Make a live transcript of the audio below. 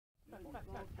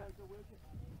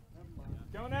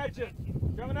Coming at you!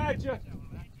 Coming at you!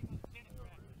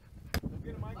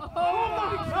 Oh my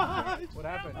God! What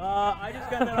happened? I just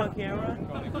got that on camera.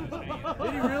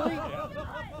 Did he really?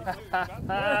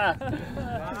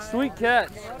 Sweet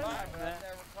catch.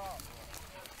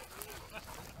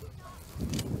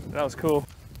 That was cool.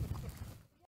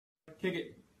 Kick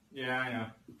it. Yeah, I know.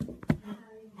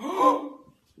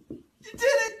 You did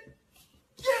it!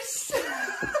 Yes!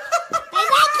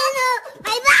 Bye-bye, Kennel!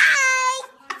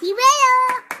 Bye-bye! See you later!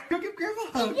 Go give Grandma a I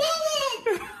hug. did it!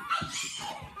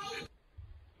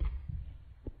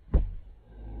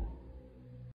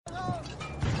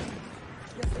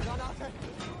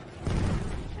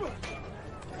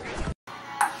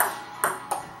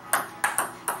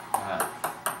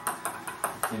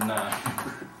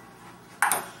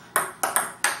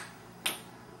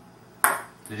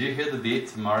 Did you hear the beat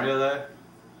to Mario there?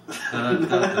 Da, da,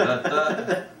 da, da,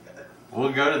 da.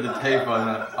 We'll go to the tape on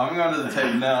that. I'm going to the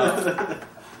tape now.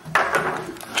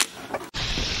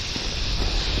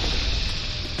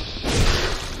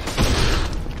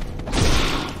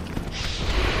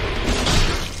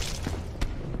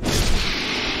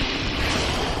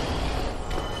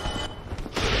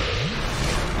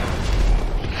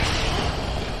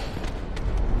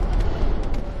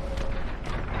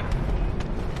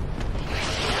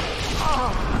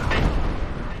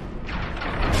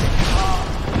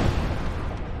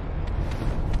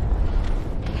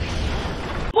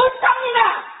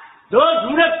 너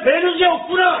눈에 뵈는 게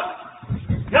없구나!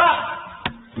 야!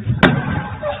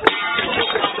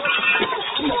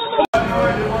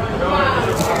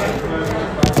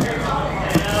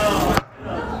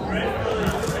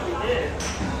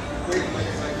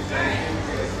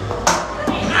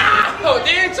 Oh,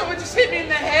 dude, someone just hit me in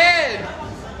the head!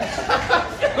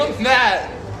 Film that!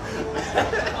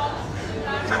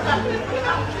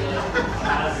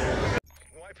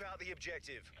 Wipe out the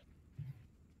objective.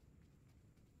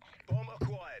 Bomb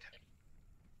acquired.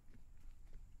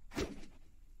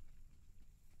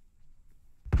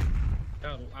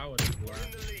 I would We're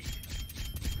in the lead.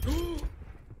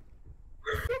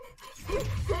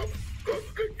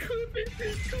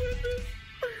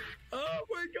 Oh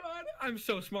my God! I'm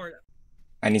so smart.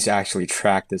 I need to actually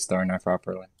track this throwing knife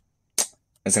properly.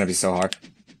 It's gonna be so hard.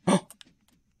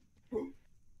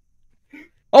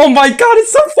 Oh my God,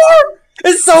 it's so far!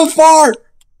 It's so far!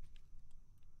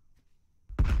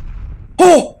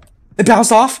 Oh! It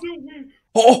bounced off?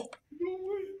 Oh!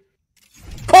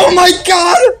 Oh my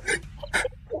God!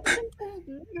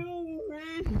 No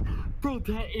way! Bro,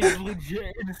 that is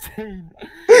legit insane.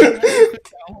 You have to clip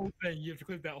that whole thing. You have to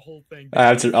clip that whole thing.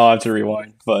 I'll have to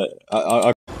rewind, but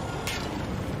I'll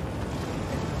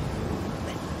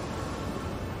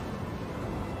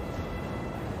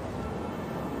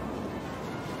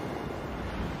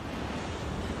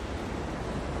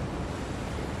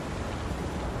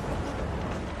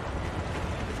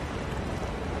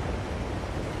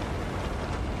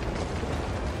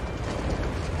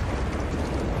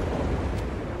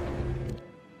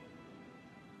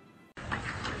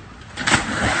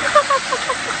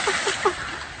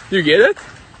You get it?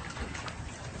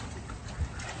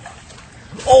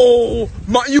 Oh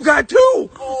my! You got two!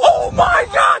 Oh my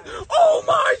God! Oh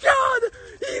my God!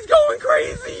 He's going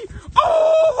crazy!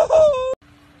 Oh!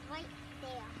 Right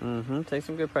there. Mm-hmm. Take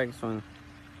some good practice swing.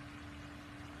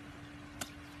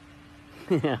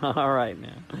 Yeah, alright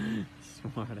now.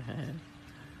 Smart ahead.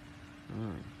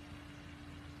 Alright.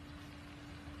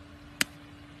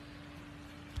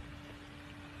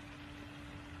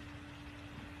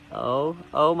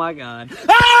 Oh my God.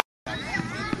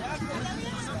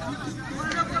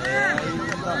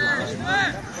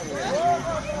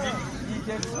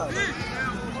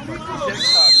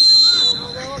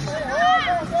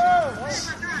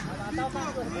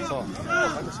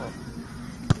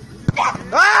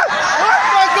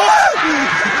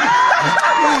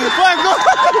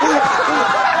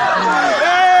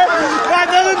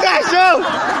 Matamos no caixão!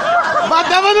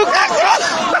 Matamos no caixão!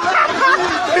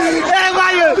 É,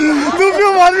 Maio! Não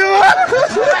filmou,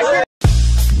 filmou!